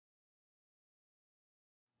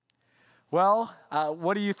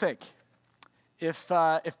What do you think?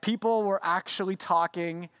 If people were actually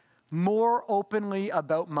talking more openly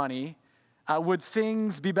about money, would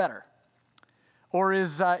things be better? Or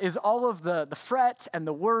is all of the fret and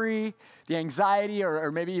the worry, the anxiety,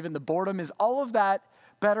 or maybe even the boredom, is all of that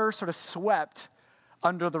better sort of swept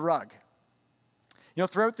under the rug? You know,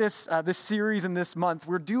 throughout this series and this month,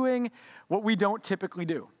 we're doing what we don't typically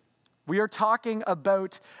do. We are talking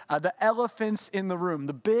about the elephants in the room,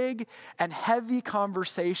 the big and heavy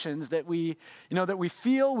conversations that we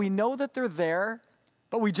feel, we know that they're there,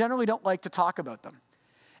 but we generally don't like to talk about them.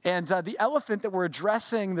 And the elephant that we're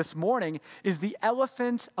addressing this morning is the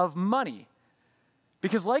elephant of money.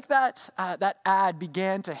 Because like that ad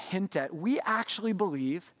began to hint at, we actually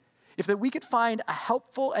believe if that we could find a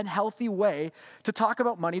helpful and healthy way to talk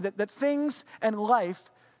about money, that things and life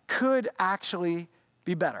could actually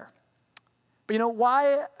be better. But you know,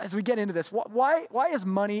 why, as we get into this, why is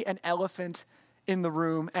money an elephant in the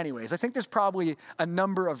room anyways? I think there's probably a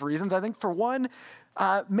number of reasons. I think for one,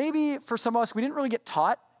 maybe for some of us, we didn't really get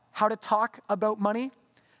taught how to talk about money.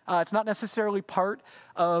 It's not necessarily part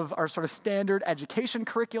of our sort of standard education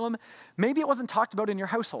curriculum. Maybe it wasn't talked about in your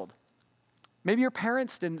household. Maybe your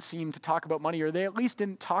parents didn't seem to talk about money, or they at least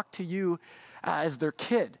didn't talk to you as their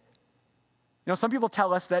kid. You know, some people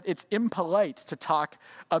tell us that it's impolite to talk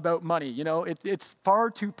about money. You know, it's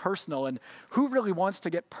far too personal, and who really wants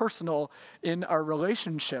to get personal in our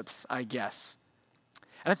relationships, I guess?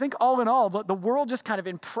 And I think all in all, the world just kind of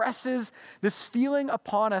impresses this feeling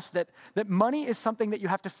upon us that money is something that you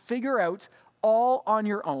have to figure out all on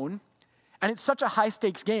your own. And it's such a high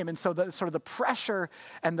stakes game. And so the pressure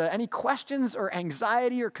and any questions or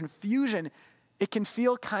anxiety or confusion, it can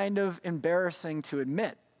feel kind of embarrassing to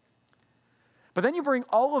admit. But then you bring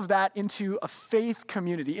all of that into a faith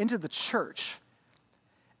community, into the church.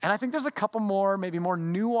 And I think there's a couple more, maybe more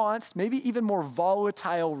nuanced, maybe even more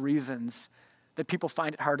volatile reasons that people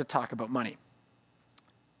find it hard to talk about money.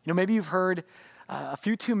 You know, maybe you've heard a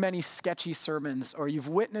few too many sketchy sermons, or you've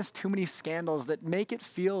witnessed too many scandals that make it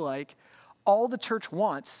feel like all the church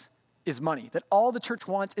wants is money, that all the church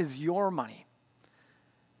wants is your money.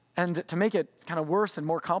 And to make it kind of worse and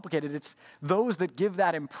more complicated, it's those that give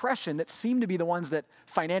that impression that seem to be the ones that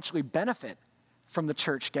financially benefit from the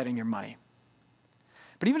church getting your money.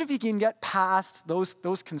 But even if you can get past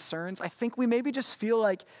those concerns, I think we maybe just feel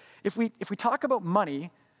like if we talk about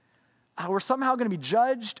money, we're somehow going to be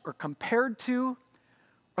judged or compared to,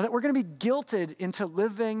 or that we're going to be guilted into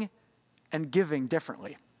living and giving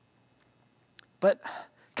differently. But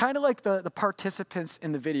kind of like the participants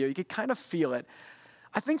in the video, you could kind of feel it.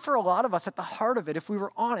 I think for a lot of us, at the heart of it, if we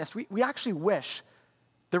were honest, we actually wish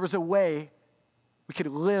there was a way we could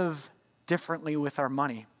live differently with our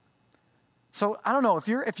money. So I don't know, if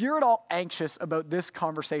you're at all anxious about this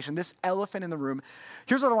conversation, this elephant in the room,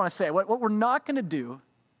 here's what I want to say. What we're not going to do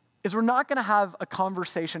is we're not going to have a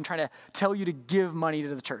conversation trying to tell you to give money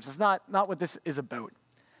to the church. That's not what this is about.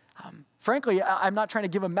 Frankly, I'm not trying to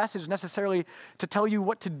give a message necessarily to tell you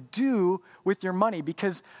what to do with your money,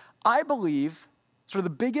 because I believe sort of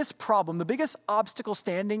the biggest problem, the biggest obstacle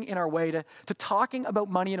standing in our way to talking about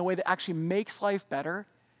money in a way that actually makes life better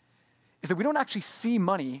is that we don't actually see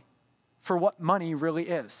money for what money really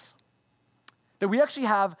is. That we actually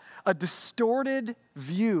have a distorted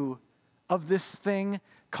view of this thing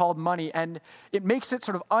called money, and it makes it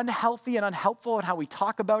sort of unhealthy and unhelpful in how we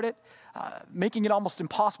talk about it, making it almost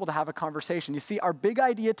impossible to have a conversation. You see, our big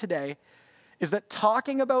idea today is that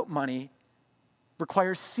talking about money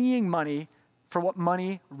requires seeing money for what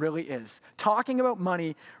money really is. Talking about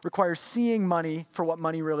money requires seeing money for what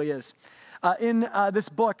money really is. In this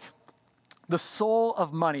book, The Soul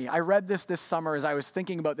of Money, I read this summer as I was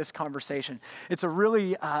thinking about this conversation. It's a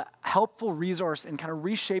really helpful resource in kind of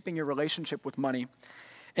reshaping your relationship with money.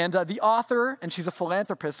 And the author, and she's a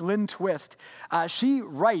philanthropist, Lynn Twist, she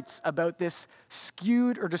writes about this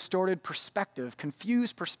skewed or distorted perspective,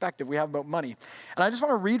 confused perspective we have about money. And I just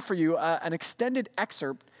want to read for you an extended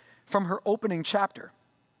excerpt from her opening chapter.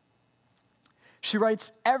 She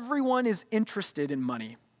writes, "Everyone is interested in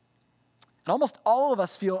money. And almost all of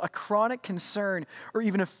us feel a chronic concern or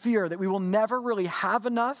even a fear that we will never really have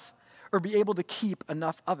enough or be able to keep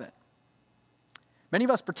enough of it. Many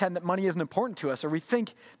of us pretend that money isn't important to us, or we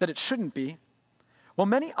think that it shouldn't be, while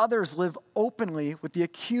many others live openly with the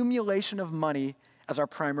accumulation of money as our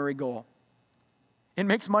primary goal. It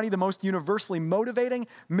makes money the most universally motivating,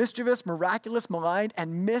 mischievous, miraculous, maligned,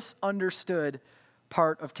 and misunderstood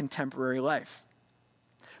part of contemporary life.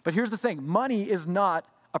 But here's the thing, money is not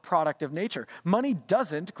a product of nature. Money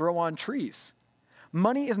doesn't grow on trees.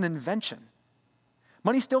 Money is an invention.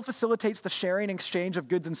 Money still facilitates the sharing and exchange of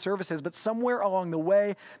goods and services, but somewhere along the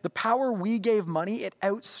way, the power we gave money, it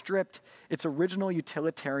outstripped its original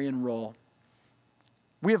utilitarian role.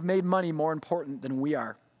 We have made money more important than we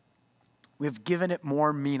are. We have given it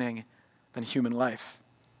more meaning than human life.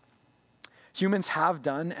 Humans have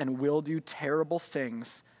done and will do terrible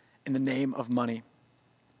things in the name of money.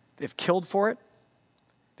 They've killed for it.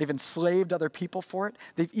 They've enslaved other people for it.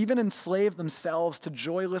 They've even enslaved themselves to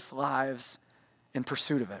joyless lives in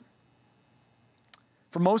pursuit of it.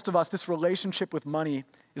 For most of us, this relationship with money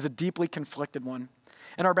is a deeply conflicted one.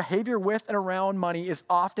 And our behavior with and around money is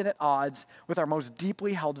often at odds with our most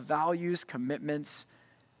deeply held values, commitments,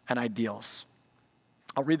 and ideals.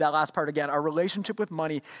 I'll read that last part again. Our relationship with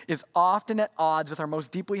money is often at odds with our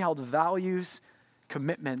most deeply held values,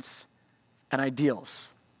 commitments, and ideals.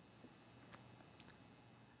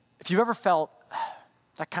 If you've ever felt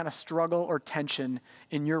that kind of struggle or tension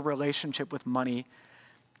in your relationship with money,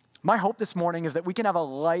 my hope this morning is that we can have a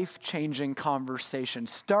life-changing conversation.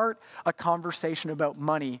 Start a conversation about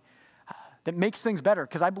money that makes things better,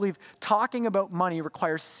 because I believe talking about money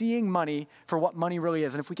requires seeing money for what money really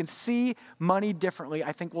is. And if we can see money differently,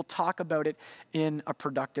 I think we'll talk about it in a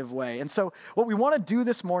productive way. And so what we want to do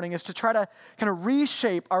this morning is to try to kind of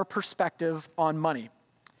reshape our perspective on money.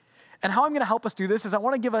 And how I'm going to help us do this is I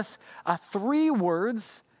want to give us 3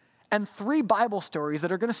 words and 3 Bible stories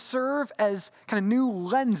that are going to serve as kind of new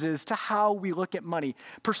lenses to how we look at money,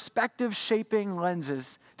 perspective-shaping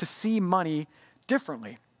lenses to see money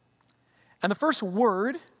differently. And the first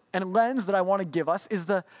word and lens that I want to give us is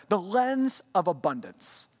the lens of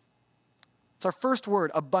abundance. It's our first word,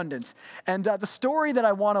 abundance. And the story that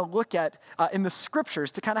I want to look at in the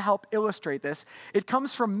scriptures to kind of help illustrate this, it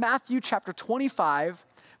comes from Matthew chapter 25,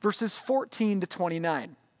 verses 14 to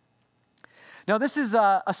 29. Now, this is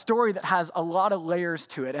a story that has a lot of layers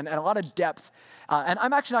to it and a lot of depth. And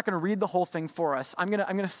I'm actually not going to read the whole thing for us. I'm going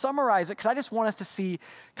to summarize it because I just want us to see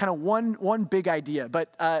kind of one big idea.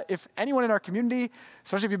 But if anyone in our community,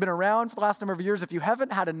 especially if you've been around for the last number of years, if you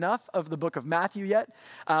haven't had enough of the book of Matthew yet,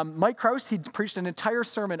 Mike Krause, he preached an entire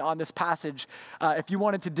sermon on this passage. If you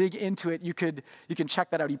wanted to dig into it, you can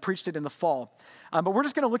check that out. He preached it in the fall. But we're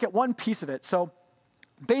just going to look at one piece of it. So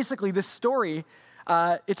basically, this story,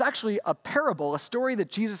 it's actually a parable, a story that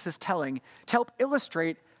Jesus is telling to help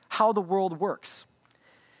illustrate how the world works.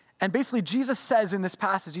 And basically, Jesus says in this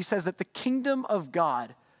passage, he says that the kingdom of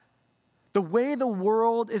God, the way the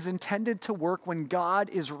world is intended to work when God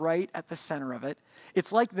is right at the center of it,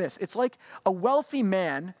 it's like this. It's like a wealthy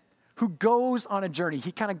man who goes on a journey.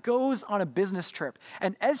 He kind of goes on a business trip.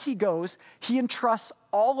 And as he goes, he entrusts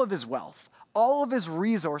all of his wealth, all of his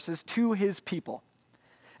resources to his people.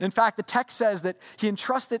 In fact, the text says that he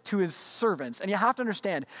entrusts it to his servants. And you have to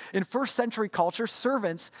understand, in first century culture,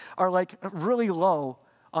 servants are like really low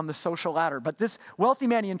on the social ladder. But this wealthy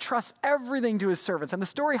man, he entrusts everything to his servants. And the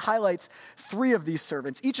story highlights 3 of these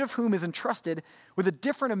servants, each of whom is entrusted with a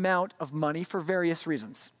different amount of money for various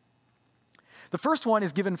reasons. The first one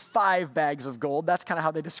is given 5 bags of gold. That's kind of how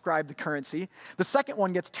they describe the currency. The second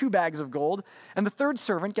one gets 2 bags of gold. And the third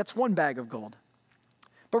servant gets 1 bag of gold.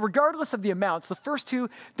 But regardless of the amounts, the first 2,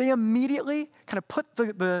 they immediately kind of put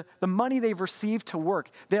the money they've received to work.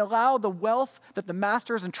 They allow the wealth that the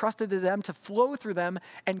master has entrusted to them to flow through them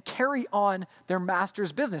and carry on their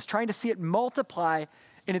master's business, trying to see it multiply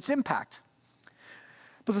in its impact.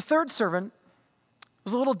 But the third servant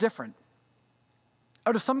was a little different.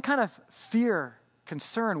 Out of some kind of fear,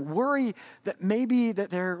 concern, worry that maybe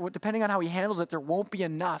that depending on how he handles it, there won't be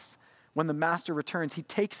enough when the master returns, he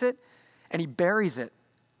takes it and he buries it,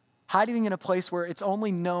 hiding in a place where it's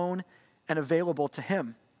only known and available to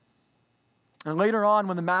him. And later on,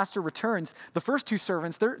 when the master returns, the first 2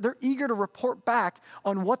 servants, they're eager to report back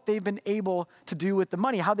on what they've been able to do with the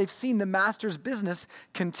money, how they've seen the master's business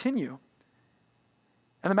continue.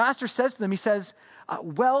 And the master says to them, he says,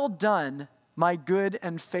 "Well done, my good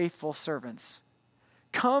and faithful servants.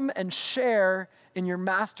 Come and share in your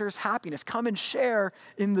master's happiness. Come and share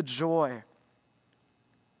in the joy."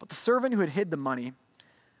 But the servant who had hid the money,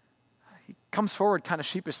 he comes forward kind of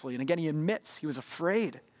sheepishly. And again, he admits he was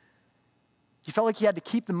afraid. He felt like he had to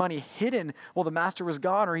keep the money hidden while the master was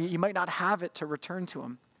gone, or he might not have it to return to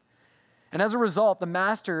him. And as a result, the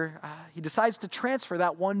master, he decides to transfer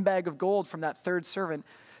that 1 bag of gold from that third servant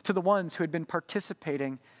to the ones who had been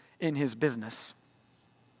participating in his business.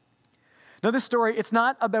 Now, this story, it's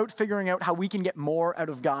not about figuring out how we can get more out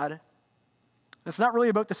of God. It's not really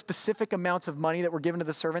about the specific amounts of money that were given to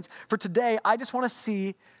the servants. For today, I just want to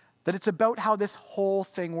see That it's about how this whole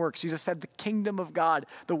thing works. Jesus said the kingdom of God,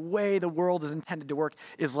 the way the world is intended to work,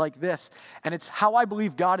 is like this. And it's how I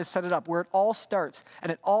believe God has set it up, where it all starts.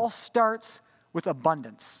 And it all starts with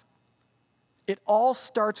abundance. It all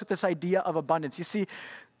starts with this idea of abundance. You see,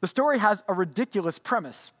 the story has a ridiculous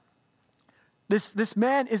premise. This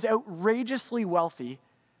man is outrageously wealthy,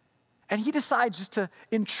 and he decides just to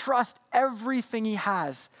entrust everything he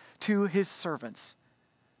has to his servants.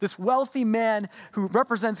 This wealthy man who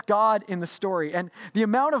represents God in the story. And the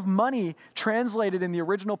amount of money translated in the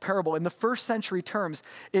original parable in the first century terms,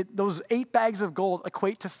 those 8 bags of gold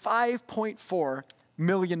equate to $5.4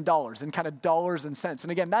 million in kind of dollars and cents.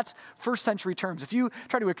 And again, that's first century terms. If you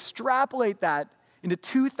try to extrapolate that into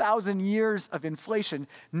 2,000 years of inflation,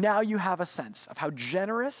 now you have a sense of how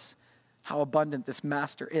generous, how abundant this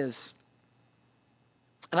master is.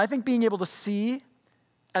 And I think being able to see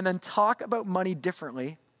and then talk about money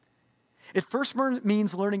differently, it first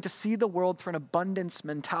means learning to see the world through an abundance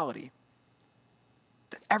mentality.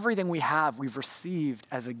 That everything we have, we've received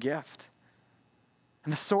as a gift.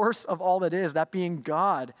 And the source of all that is, that being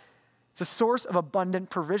God, is a source of abundant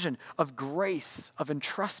provision, of grace, of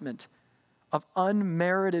entrustment, of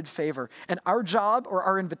unmerited favor. And our job or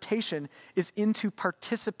our invitation is into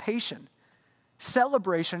participation,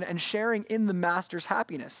 celebration, and sharing in the Master's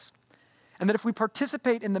happiness. And that if we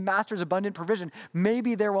participate in the Master's abundant provision,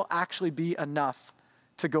 maybe there will actually be enough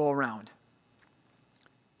to go around.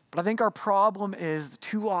 But I think our problem is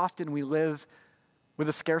too often we live with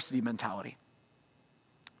a scarcity mentality.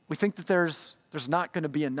 We think that there's not going to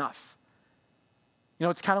be enough. You know,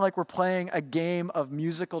 it's kind of like we're playing a game of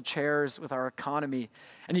musical chairs with our economy,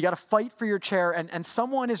 and you got to fight for your chair, and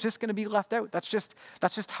someone is just going to be left out. That's just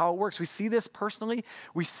how it works. We see this personally.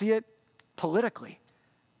 We see it politically.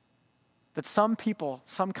 That some people,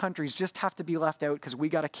 some countries just have to be left out because we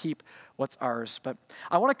got to keep what's ours. But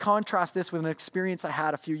I want to contrast this with an experience I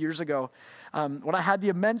had a few years ago when I had the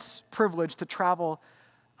immense privilege to travel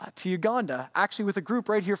to Uganda, actually with a group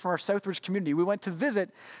right here from our Southridge community. We went to visit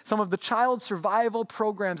some of the child survival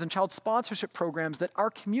programs and child sponsorship programs that our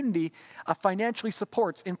community financially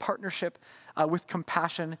supports in partnership with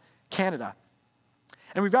Compassion Canada.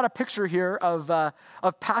 And we've got a picture here of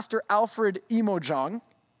Pastor Alfred Imojong.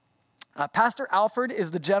 Pastor Alfred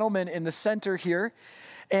is the gentleman in the center here,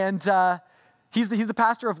 and he's the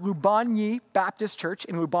pastor of Lubanyi Baptist Church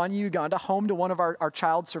in Lubanyi, Uganda, home to one of our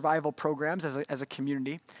child survival programs as a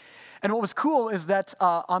community. And what was cool is that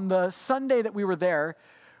on the Sunday that we were there,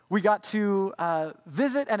 we got to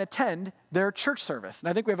visit and attend their church service. And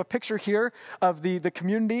I think we have a picture here of the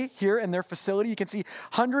community here in their facility. You can see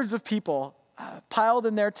hundreds of people piled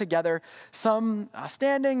in there together, some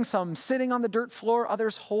standing, some sitting on the dirt floor,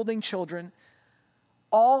 others holding children,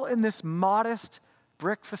 all in this modest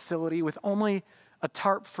brick facility with only a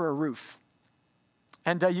tarp for a roof.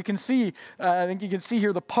 And you can see, I think you can see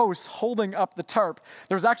here the posts holding up the tarp.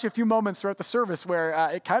 There was actually a few moments throughout the service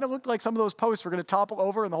where it kind of looked like some of those posts were going to topple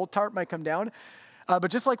over and the whole tarp might come down.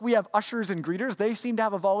 But just like we have ushers and greeters, they seem to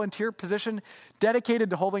have a volunteer position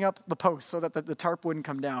dedicated to holding up the posts so that the tarp wouldn't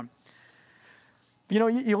come down. You know,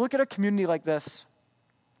 you look at a community like this,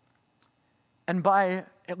 and by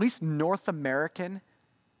at least North American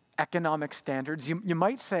economic standards, you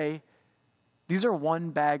might say these are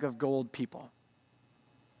one bag of gold people.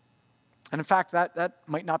 And in fact, that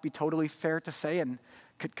might not be totally fair to say and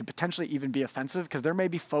could potentially even be offensive, because there may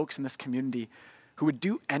be folks in this community who would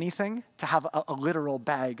do anything to have a literal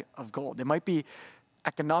bag of gold. They might be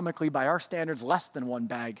economically, by our standards, less than one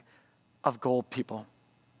bag of gold people.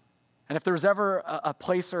 And if there was ever a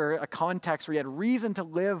place or a context where you had reason to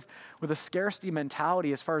live with a scarcity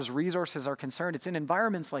mentality as far as resources are concerned, it's in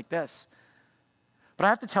environments like this. But I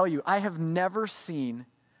have to tell you, I have never seen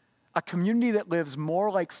a community that lives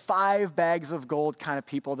more like 5 bags of gold kind of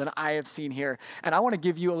people than I have seen here. And I want to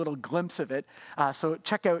give you a little glimpse of it. So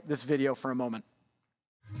check out this video for a moment.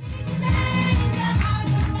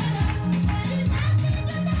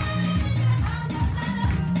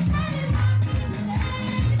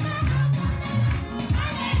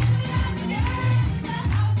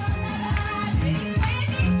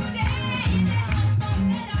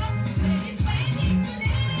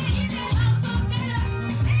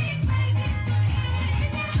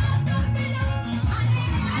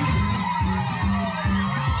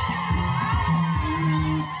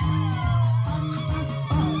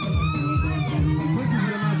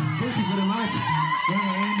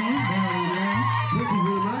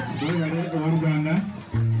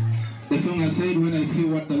 The song I said, when I see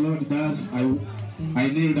what the Lord does, I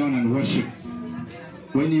kneel down and worship.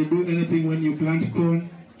 When you do anything, when you plant corn,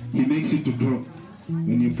 He makes it to grow.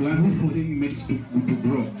 When you plant anything, He makes it to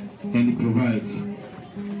grow. and he provides.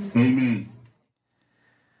 Amen.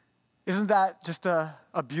 Isn't that just a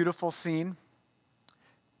beautiful scene?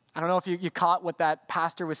 I don't know if you caught what that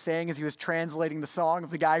pastor was saying as he was translating the song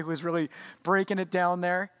of the guy who was really breaking it down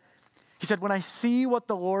there. He said, when I see what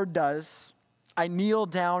the Lord does, I kneel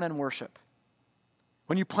down and worship.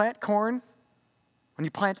 When you plant corn, when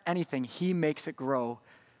you plant anything, he makes it grow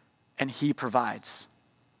and he provides.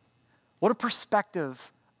 What a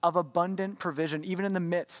perspective of abundant provision, even in the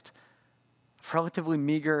midst of relatively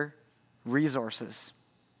meager resources.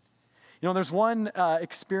 You know, there's one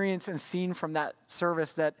experience and scene from that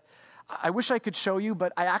service that I wish I could show you,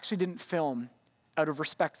 but I actually didn't film out of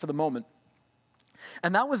respect for the moment.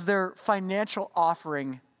 And that was their financial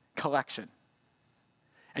offering collection.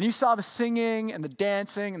 And you saw the singing and the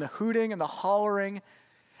dancing and the hooting and the hollering.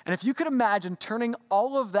 And if you could imagine turning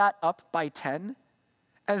all of that up by 10,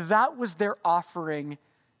 and that was their offering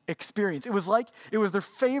experience. It was like it was their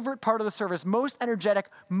favorite part of the service, most energetic,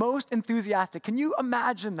 most enthusiastic. Can you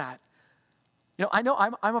imagine that? You know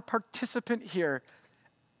I'm a participant here,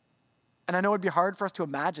 and I know it'd be hard for us to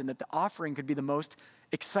imagine that the offering could be the most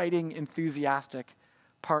exciting, enthusiastic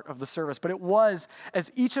part of the service. But it was,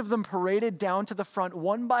 as each of them paraded down to the front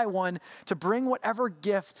one by one to bring whatever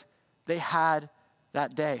gift they had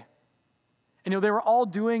that day. And they were all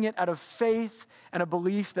doing it out of faith and a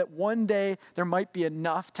belief that one day there might be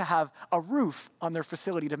enough to have a roof on their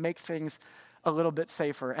facility to make things a little bit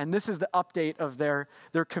safer. And this is the update of their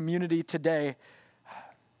community today.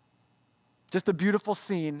 Just a beautiful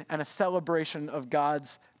scene and a celebration of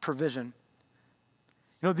God's provision.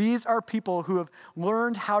 These are people who have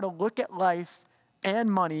learned how to look at life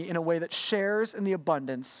and money in a way that shares in the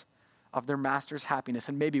abundance of their master's happiness.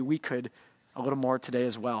 And maybe we could a little more today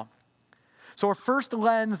as well. So our first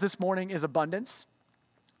lens this morning is abundance.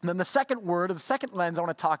 And then the second word, or the second lens I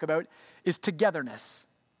want to talk about is togetherness.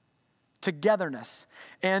 Togetherness.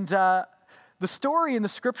 And the story in the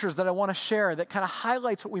scriptures that I want to share that kind of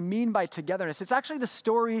highlights what we mean by togetherness, it's actually the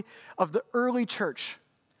story of the early church.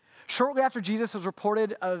 Shortly after Jesus was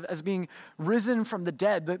reported as being risen from the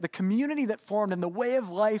dead, the community that formed and the way of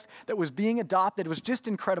life that was being adopted was just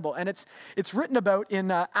incredible. And it's written about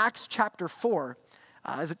in Acts chapter 4,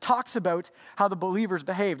 as it talks about how the believers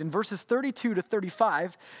behaved. In verses 32 to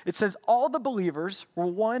 35, it says, all the believers were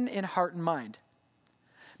one in heart and mind.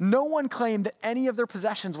 No one claimed that any of their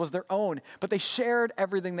possessions was their own, but they shared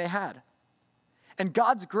everything they had. And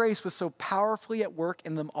God's grace was so powerfully at work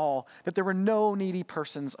in them all that there were no needy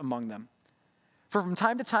persons among them. For from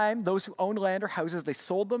time to time, those who owned land or houses, they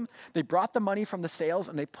sold them, they brought the money from the sales,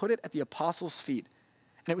 and they put it at the apostles' feet.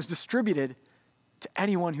 And it was distributed to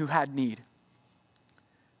anyone who had need.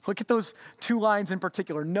 Look at those two lines in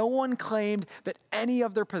particular. No one claimed that any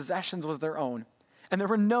of their possessions was their own, and there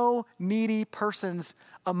were no needy persons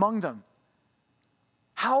among them.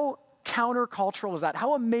 How countercultural is that?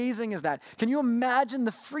 How amazing is that? Can you imagine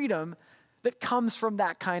the freedom that comes from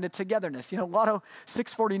that kind of togetherness? Lotto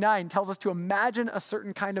 649 tells us to imagine a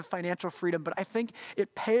certain kind of financial freedom, but I think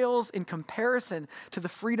it pales in comparison to the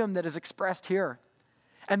freedom that is expressed here.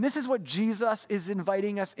 And this is what Jesus is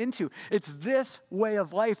inviting us into. It's this way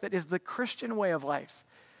of life that is the Christian way of life.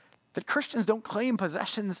 That Christians don't claim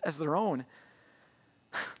possessions as their own.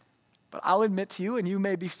 But I'll admit to you, and you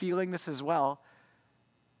may be feeling this as well,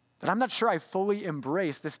 that I'm not sure I fully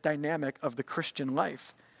embrace this dynamic of the Christian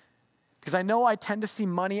life. Because I know I tend to see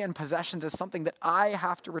money and possessions as something that I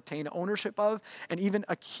have to retain ownership of and even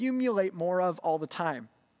accumulate more of all the time.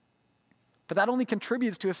 But that only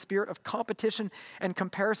contributes to a spirit of competition and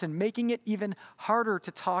comparison, making it even harder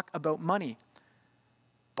to talk about money.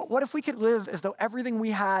 But what if we could live as though everything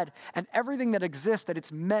we had and everything that exists, that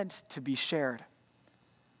it's meant to be shared?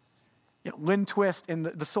 Lynn Twist in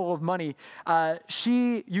The Soul of Money,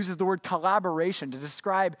 she uses the word collaboration to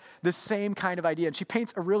describe this same kind of idea. And she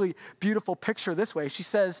paints a really beautiful picture this way. She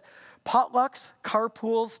says, potlucks,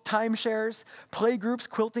 carpools, timeshares, playgroups,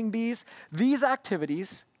 quilting bees, these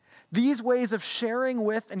activities, these ways of sharing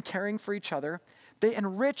with and caring for each other, they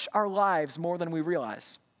enrich our lives more than we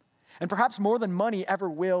realize. And perhaps more than money ever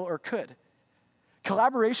will or could.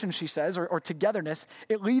 Collaboration, she says, or togetherness,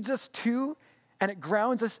 it leads us to and it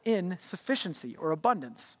grounds us in sufficiency or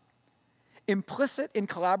abundance. Implicit in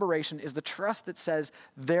collaboration is the trust that says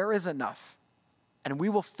there is enough, and we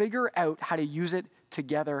will figure out how to use it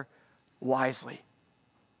together wisely.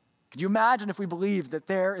 Could you imagine if we believed that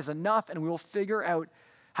there is enough and we will figure out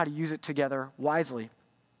how to use it together wisely?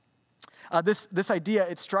 This idea,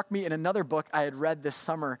 it struck me in another book I had read this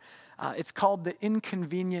summer. It's called The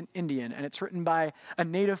Inconvenient Indian, and it's written by a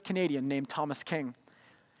native Canadian named Thomas King.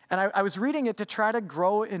 And I was reading it to try to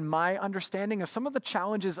grow in my understanding of some of the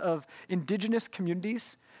challenges of indigenous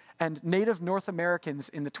communities and Native North Americans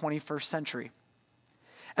in the 21st century.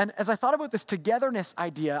 And as I thought about this togetherness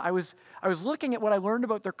idea, I was looking at what I learned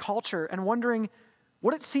about their culture and wondering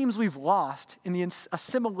what it seems we've lost in the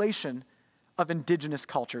assimilation of indigenous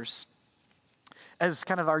cultures as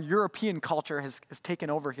kind of our European culture has taken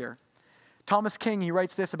over here. Thomas King, he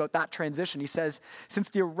writes this about that transition. He says, since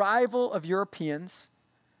the arrival of Europeans,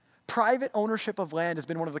 private ownership of land has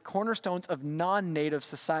been one of the cornerstones of non-native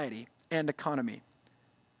society and economy.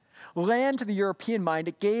 Land, to the European mind,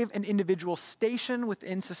 it gave an individual station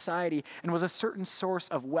within society and was a certain source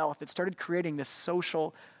of wealth. It started creating this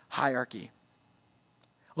social hierarchy.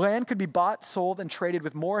 Land could be bought, sold, and traded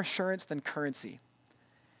with more assurance than currency.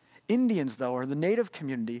 Indians, though, or the native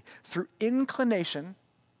community, through inclination,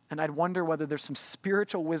 and I'd wonder whether there's some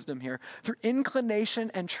spiritual wisdom here, through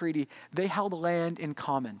inclination and treaty, they held land in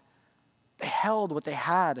common. They held what they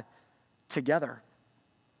had together.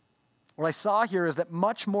 What I saw here is that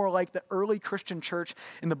much more like the early Christian church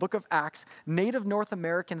in the book of Acts, native North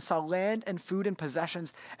Americans saw land and food and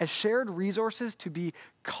possessions as shared resources to be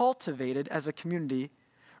cultivated as a community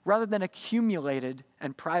rather than accumulated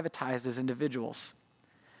and privatized as individuals.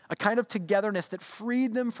 A kind of togetherness that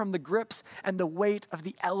freed them from the grips and the weight of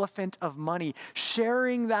the elephant of money,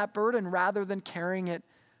 sharing that burden rather than carrying it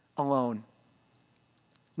alone.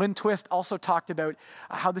 Lynn Twist also talked about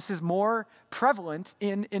how this is more prevalent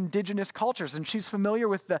in indigenous cultures, and she's familiar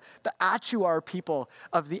with the Achuar people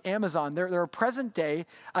of the Amazon. They're a present-day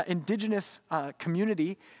indigenous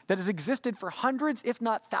community that has existed for hundreds, if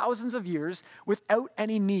not thousands of years without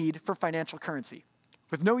any need for financial currency,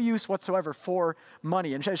 with no use whatsoever for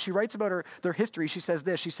money. And as she writes about their history, she says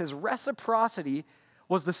this. She says, reciprocity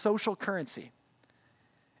was the social currency.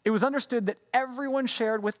 It was understood that everyone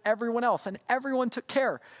shared with everyone else, and everyone took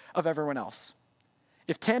care of everyone else.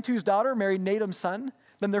 If Tantu's daughter married Natum's son,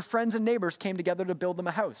 then their friends and neighbors came together to build them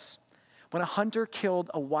a house. When a hunter killed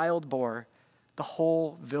a wild boar, the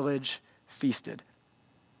whole village feasted.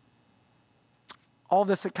 All of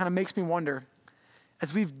this, it kind of makes me wonder,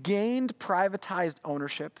 as we've gained privatized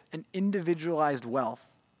ownership and individualized wealth,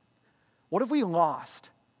 what have we lost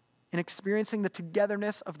in experiencing the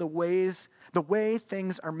togetherness of the way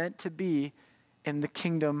things are meant to be in the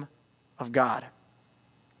kingdom of God?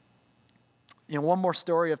 You know, one more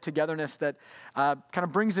story of togetherness that kind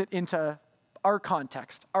of brings it into our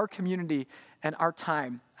context, our community, and our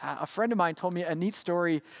time. A friend of mine told me a neat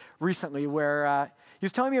story recently where he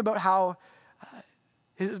was telling me about how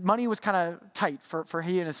his money was kind of tight for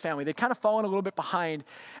he and his family. They'd kind of fallen a little bit behind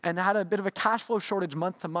and had a bit of a cash flow shortage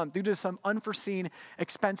month to month due to some unforeseen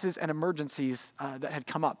expenses and emergencies that had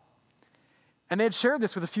come up. And they had shared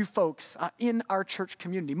this with a few folks in our church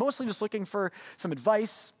community, mostly just looking for some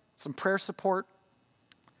advice, some prayer support.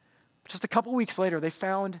 Just a couple weeks later, they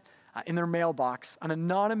found in their mailbox an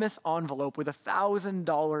anonymous envelope with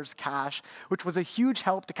 $1,000 cash, which was a huge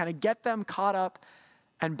help to kind of get them caught up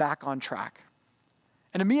and back on track.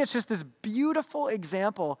 And to me, it's just this beautiful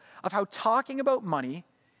example of how talking about money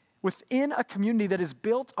within a community that is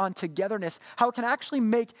built on togetherness, how it can actually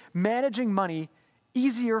make managing money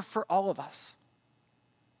easier for all of us.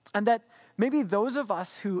 And that maybe those of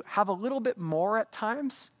us who have a little bit more at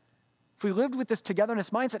times, if we lived with this togetherness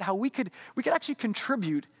mindset, how we could actually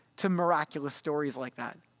contribute to miraculous stories like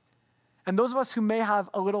that. And those of us who may have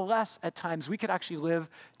a little less at times, we could actually live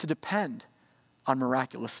to depend on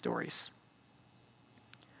miraculous stories.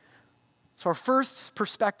 So our first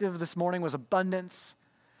perspective this morning was abundance.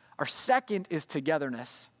 Our second is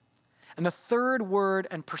togetherness. And the third word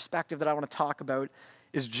and perspective that I want to talk about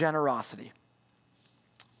is generosity.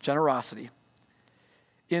 Generosity.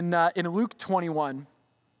 In Luke 21,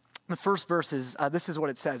 the first verses, this is what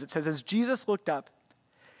it says. It says, as Jesus looked up,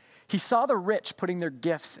 he saw the rich putting their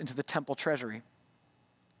gifts into the temple treasury.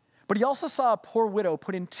 But he also saw a poor widow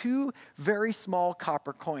put in 2 very small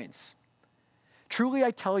copper coins. Truly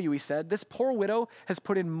I tell you, he said, this poor widow has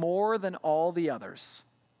put in more than all the others.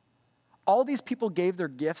 All these people gave their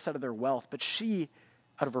gifts out of their wealth, but she,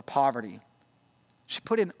 out of her poverty, she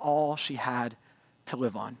put in all she had to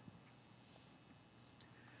live on.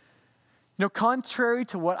 You know, contrary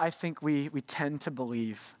to what I think we tend to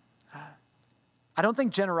believe, I don't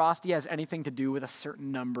think generosity has anything to do with a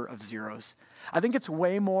certain number of zeros. I think it's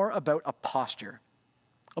way more about a posture,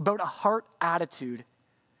 about a heart attitude,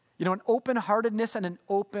 you know, an open-heartedness and an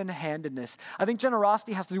open-handedness. I think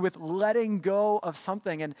generosity has to do with letting go of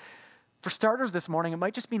something. And for starters this morning, it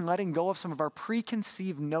might just mean letting go of some of our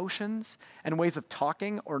preconceived notions and ways of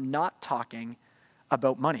talking or not talking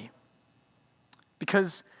about money.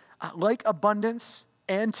 Because like abundance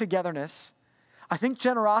and togetherness, I think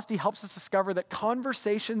generosity helps us discover that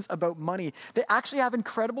conversations about money, they actually have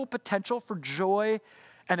incredible potential for joy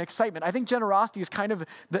and excitement. I think generosity is kind of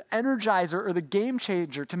the energizer or the game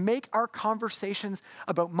changer to make our conversations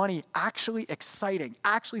about money actually exciting,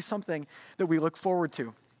 actually something that we look forward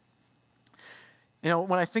to. You know,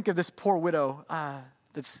 when I think of this poor widow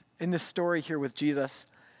that's in this story here with Jesus,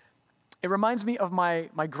 it reminds me of my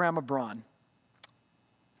Grandma Braun.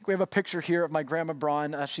 We have a picture here of my Grandma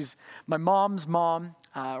Braun. She's my mom's mom,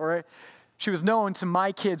 or she was known to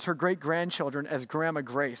my kids, her great-grandchildren, as Grandma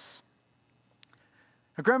Grace.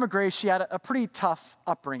 Now, Grandma Grace, she had a pretty tough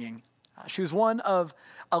upbringing. She was one of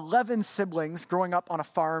 11 siblings growing up on a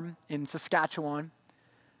farm in Saskatchewan.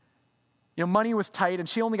 You know, money was tight, and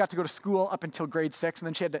she only got to go to school up until grade 6, and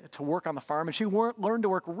then she had to work on the farm, and she learned to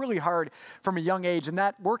work really hard from a young age, and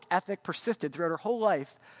that work ethic persisted throughout her whole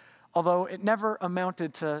life, although it never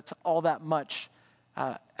amounted to all that much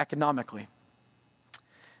economically.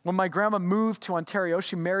 When my grandma moved to Ontario,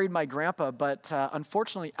 she married my grandpa, but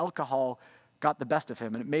unfortunately alcohol got the best of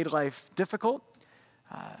him, and it made life difficult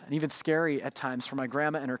and even scary at times for my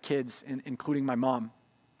grandma and her kids, including my mom.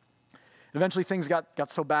 Eventually things got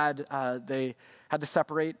so bad, they had to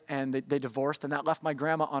separate, and they divorced, and that left my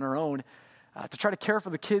grandma on her own to try to care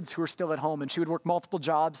for the kids who were still at home. And she would work multiple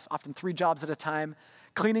jobs, often 3 jobs at a time,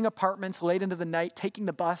 cleaning apartments late into the night, taking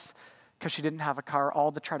the bus because she didn't have a car,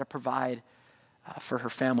 all to try to provide for her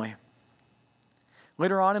family.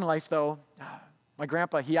 Later on in life, though, my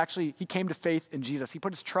grandpa, he came to faith in Jesus. He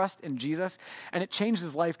put his trust in Jesus, and it changed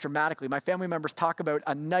his life dramatically. My family members talk about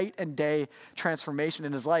a night and day transformation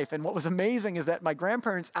in his life. And what was amazing is that my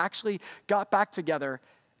grandparents actually got back together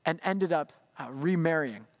and ended up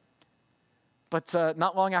remarrying. But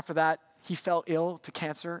not long after that, he fell ill to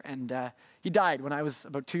cancer, and he died when I was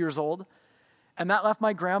about 2 years old. And that left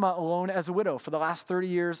my grandma alone as a widow for the last 30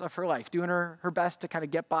 years of her life, doing her best to kind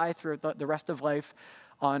of get by through the rest of life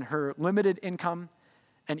on her limited income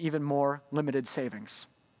and even more limited savings.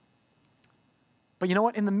 But you know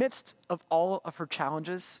what? In the midst of all of her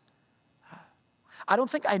challenges, I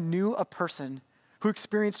don't think I knew a person who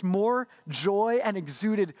experienced more joy and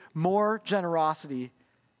exuded more generosity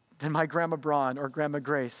than my Grandma Braun or Grandma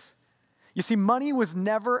Grace. You see, money was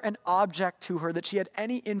never an object to her that she had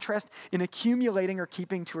any interest in accumulating or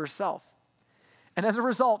keeping to herself. And as a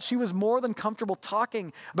result, she was more than comfortable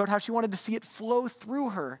talking about how she wanted to see it flow through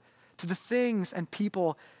her to the things and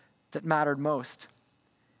people that mattered most.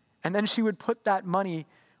 And then she would put that money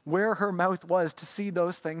where her mouth was to see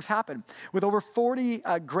those things happen. With over 40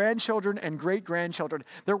 grandchildren and great-grandchildren,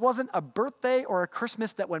 there wasn't a birthday or a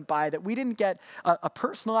Christmas that went by that we didn't get a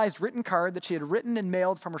personalized written card that she had written and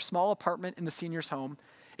mailed from her small apartment in the senior's home,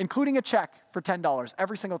 including a check for $10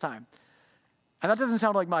 every single time. And that doesn't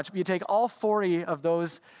sound like much, but you take all 40 of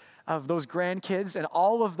those grandkids and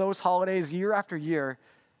all of those holidays year after year,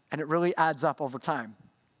 and it really adds up over time.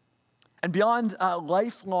 And beyond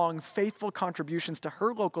lifelong faithful contributions to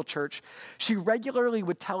her local church, she regularly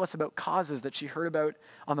would tell us about causes that she heard about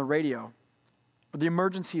on the radio, or the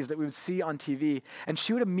emergencies that we would see on TV, and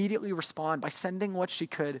she would immediately respond by sending what she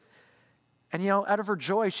could. And out of her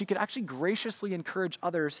joy, she could actually graciously encourage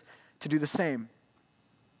others to do the same.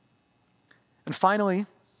 And finally,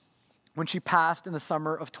 when she passed in the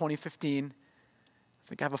summer of 2015, I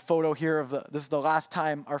think I have a photo here of this is the last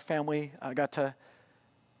time our family got to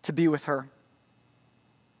be with her.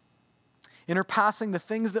 In her passing, the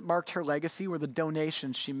things that marked her legacy were the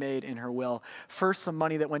donations she made in her will. First, some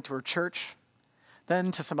money that went to her church,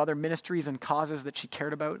 then to some other ministries and causes that she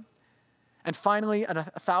cared about, and finally,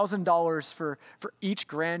 $1,000 for each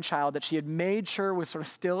grandchild that she had made sure was sort of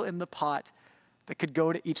still in the pot that could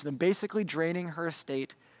go to each of them, basically draining her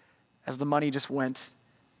estate as the money just went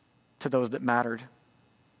to those that mattered.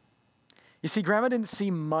 You see, Grandma didn't see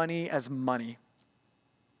money as money.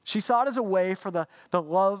 She saw it as a way for the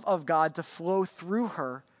love of God to flow through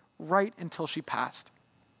her right until she passed.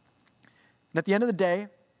 And at the end of the day,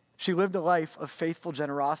 she lived a life of faithful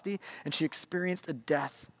generosity, and she experienced a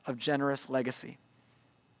death of generous legacy.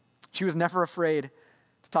 She was never afraid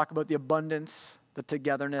to talk about the abundance, the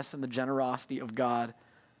togetherness, and the generosity of God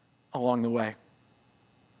along the way.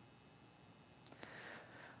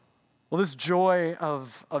 Well, this joy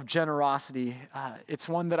of generosity, it's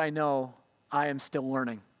one that I know I am still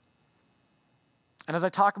learning. And as I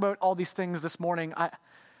talk about all these things this morning,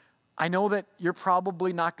 I know that you're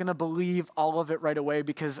probably not going to believe all of it right away,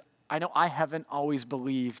 because I know I haven't always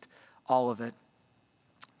believed all of it.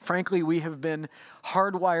 Frankly, we have been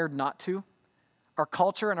hardwired not to. Our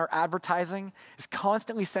culture and our advertising is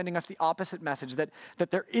constantly sending us the opposite message, that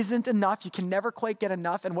there isn't enough, you can never quite get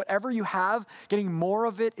enough, and whatever you have, getting more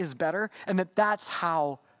of it is better, and that's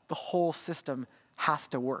how the whole system has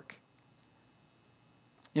to work.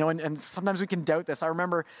 And sometimes we can doubt this. I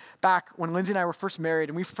remember back when Lindsay and I were first married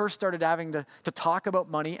and we first started having to talk about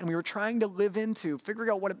money, and we were trying to figuring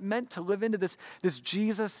out what it meant to live into this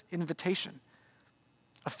Jesus invitation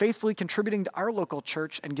of faithfully contributing to our local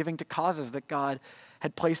church and giving to causes that God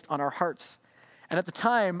had placed on our hearts. And at the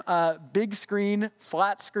time, big screen,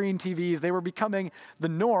 flat screen TVs, they were becoming the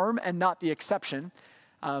norm and not the exception.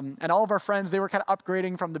 And all of our friends, they were kind of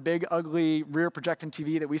upgrading from the big, ugly, rear projecting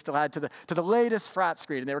TV that we still had to the latest flat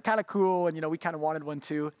screen. And they were kind of cool, and we kind of wanted one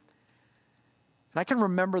too. And I can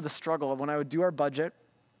remember the struggle of when I would do our budget,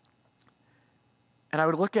 and I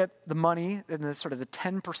would look at the money and the sort of the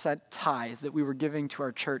 10% tithe that we were giving to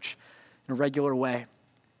our church in a regular way.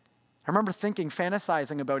 I remember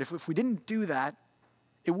fantasizing about if we didn't do that,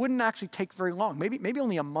 it wouldn't actually take very long, maybe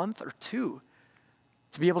only a month or two,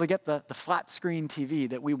 to be able to get the flat screen TV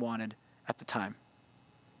that we wanted at the time.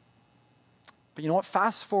 But you know what?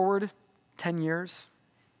 Fast forward 10 years,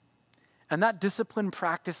 and that disciplined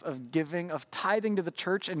practice of giving, of tithing to the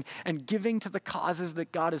church and giving to the causes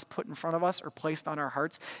that God has put in front of us or placed on our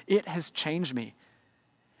hearts, it has changed me.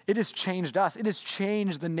 It has changed us. It has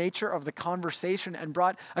changed the nature of the conversation and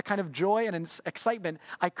brought a kind of joy and excitement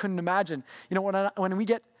I couldn't imagine. When we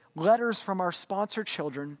get letters from our sponsor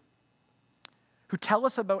children who tell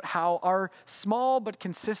us about how our small but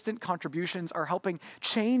consistent contributions are helping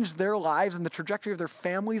change their lives and the trajectory of their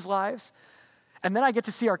families' lives. And then I get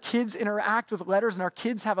to see our kids interact with letters, and our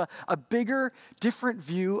kids have a bigger, different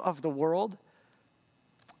view of the world.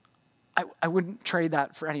 I wouldn't trade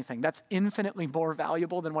that for anything. That's infinitely more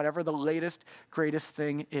valuable than whatever the latest, greatest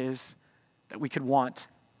thing is that we could want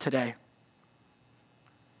today.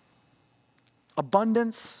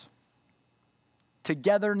 Abundance,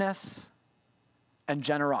 togetherness, and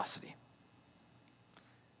generosity.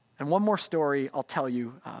 And one more story I'll tell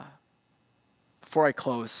you before I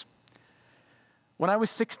close. When I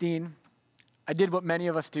was 16, I did what many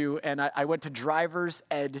of us do, and I went to driver's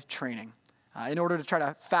ed training in order to try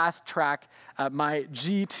to fast track my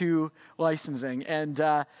G2 licensing. And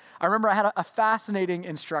I remember I had a fascinating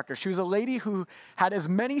instructor. She was a lady who had as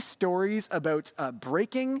many stories about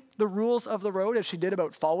breaking the rules of the road as she did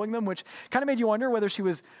about following them, which kind of made you wonder whether she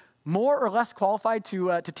was more or less qualified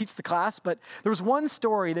to teach the class. But there was one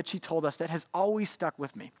story that she told us that has always stuck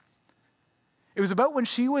with me. It was about when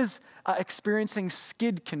she was experiencing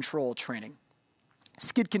skid control training.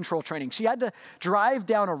 Skid control training. She had to drive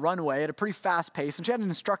down a runway at a pretty fast pace, and she had an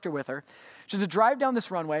instructor with her. She had to drive down this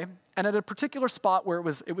runway, and at a particular spot where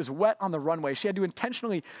it was wet on the runway, she had to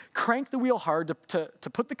intentionally crank the wheel hard to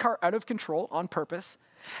put the car out of control on purpose,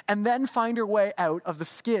 and then find her way out of the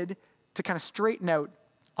skid to kind of straighten out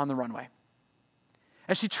on the runway.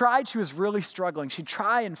 As she tried, she was really struggling. She'd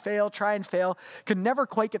try and fail, could never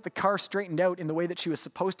quite get the car straightened out in the way that she was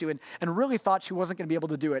supposed to, and really thought she wasn't going to be able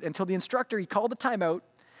to do it until the instructor, he called a timeout.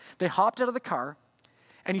 They hopped out of the car,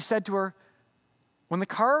 and he said to her, "When the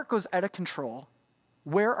car goes out of control,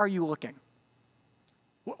 where are you looking?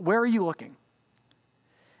 Where are you looking?"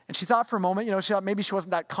 And she thought for a moment, she thought maybe she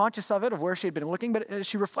wasn't that conscious of it, of where she had been looking, but as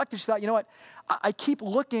she reflected, she thought, you know what, I keep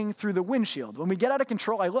looking through the windshield. When we get out of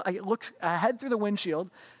control, I look ahead through the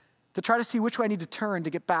windshield to try to see which way I need to turn to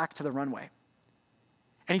get back to the runway.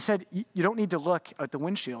 And he said, you don't need to look at the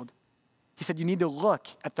windshield. He said, you need to look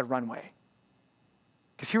at the runway.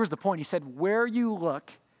 Because here was the point. He said, where you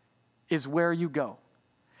look is where you go.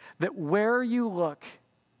 That where you look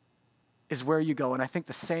is where you go. And I think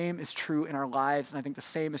the same is true in our lives, and I think the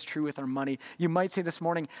same is true with our money. You might say this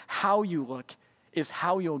morning, how you look is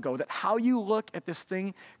how you'll go. That how you look at this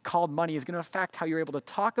thing called money is going to affect how you're able to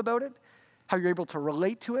talk about it, how you're able to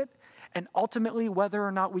relate to it, and ultimately whether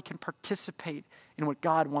or not we can participate in what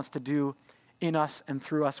God wants to do in us and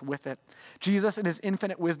through us with it. Jesus, in his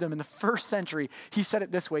infinite wisdom in the first century, he said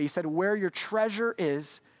it this way. He said, where your treasure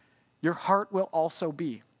is, your heart will also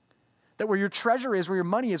be. That where your treasure is, where your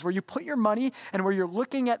money is, where you put your money and where you're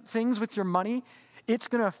looking at things with your money, it's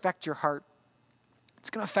going to affect your heart.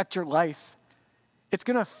 It's going to affect your life. It's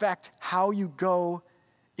going to affect how you go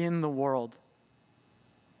in the world.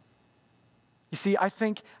 You see, I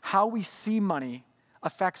think how we see money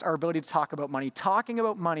affects our ability to talk about money. Talking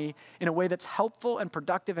about money in a way that's helpful and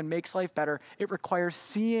productive and makes life better, it requires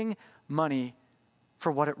seeing money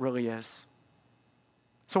for what it really is.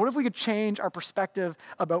 So what if we could change our perspective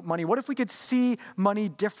about money? What if we could see money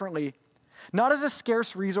differently? Not as a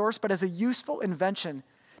scarce resource, but as a useful invention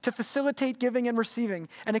to facilitate giving and receiving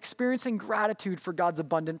and experiencing gratitude for God's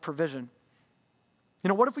abundant provision.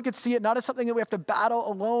 What if we could see it not as something that we have to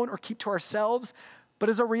battle alone or keep to ourselves, but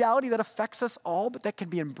as a reality that affects us all, but that can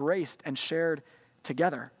be embraced and shared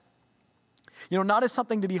together? Not as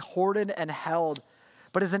something to be hoarded and held,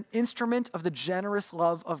 but as an instrument of the generous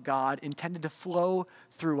love of God intended to flow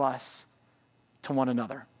through us to one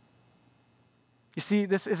another. You see,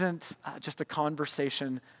 this isn't just a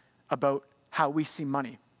conversation about how we see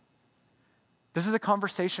money. This is a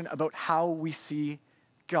conversation about how we see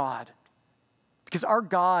God. Because our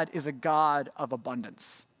God is a God of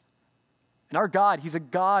abundance. And our God, he's a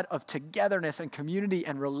God of togetherness and community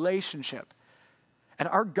and relationship. And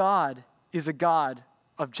our God is a God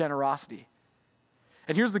of generosity.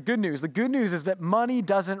 And here's the good news. The good news is that money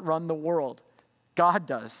doesn't run the world. God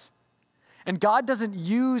does. And God doesn't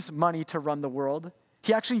use money to run the world.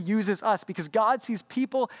 He actually uses us because God sees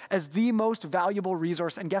people as the most valuable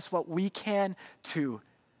resource. And guess what? We can too.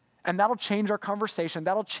 And that'll change our conversation.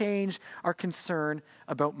 That'll change our concern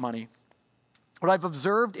about money. What I've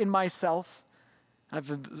observed in myself,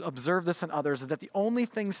 I've observed this in others, is that the only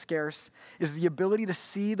thing scarce is the ability to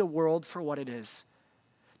see the world for what it is,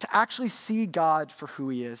 to actually see God for who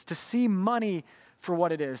he is, to see money for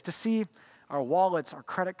what it is, to see our wallets, our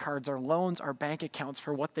credit cards, our loans, our bank accounts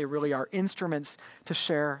for what they really are, instruments to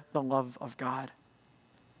share the love of God.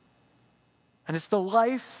 And it's the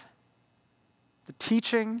life, the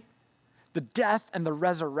teaching, the death, and the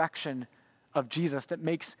resurrection of Jesus that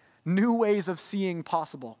makes new ways of seeing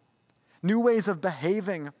possible, new ways of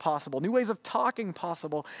behaving possible, new ways of talking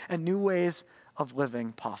possible, and new ways of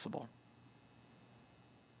living possible.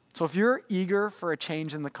 So if you're eager for a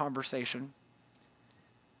change in the conversation,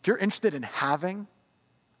 if you're interested in having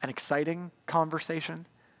an exciting conversation,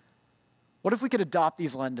 what if we could adopt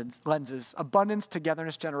these lenses, abundance,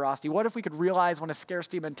 togetherness, generosity? What if we could realize when a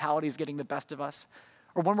scarcity mentality is getting the best of us,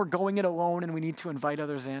 or when we're going it alone and we need to invite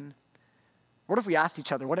others in? What if we asked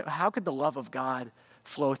each other, how could the love of God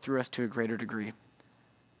flow through us to a greater degree?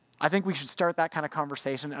 I think we should start that kind of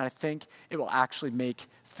conversation, and I think it will actually make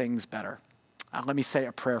things better. Let me say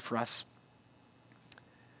a prayer for us.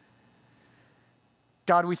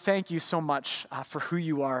 God, we thank you so much for who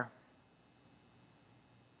you are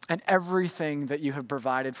and everything that you have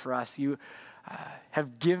provided for us. You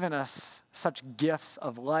have given us such gifts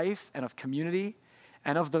of life and of community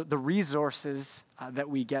and of the resources that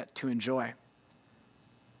we get to enjoy.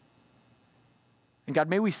 And God,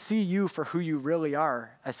 may we see you for who you really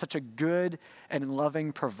are, as such a good and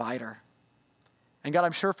loving provider. And God,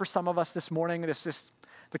 I'm sure for some of us this morning, there's just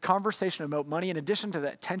the conversation about money, in addition to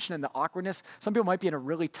the tension and the awkwardness, some people might be in a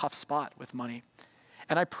really tough spot with money.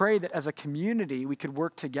 And I pray that as a community, we could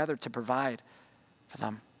work together to provide for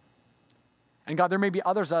them. And God, there may be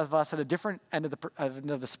others of us at a different end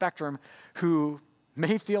of the spectrum who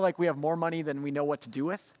may feel like we have more money than we know what to do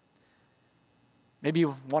with. Maybe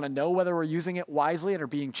you want to know whether we're using it wisely and are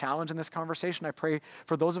being challenged in this conversation. I pray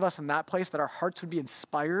for those of us in that place that our hearts would be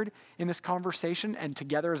inspired in this conversation, and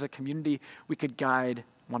together as a community, we could guide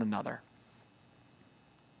one another.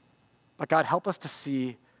 But God, help us to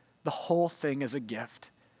see the whole thing as a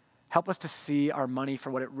gift. Help us to see our money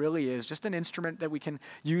for what it really is, just an instrument that we can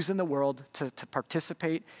use in the world to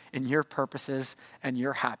participate in your purposes and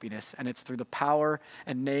your happiness. And it's through the power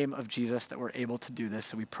and name of Jesus that we're able to do this.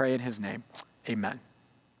 So we pray in his name. Amen.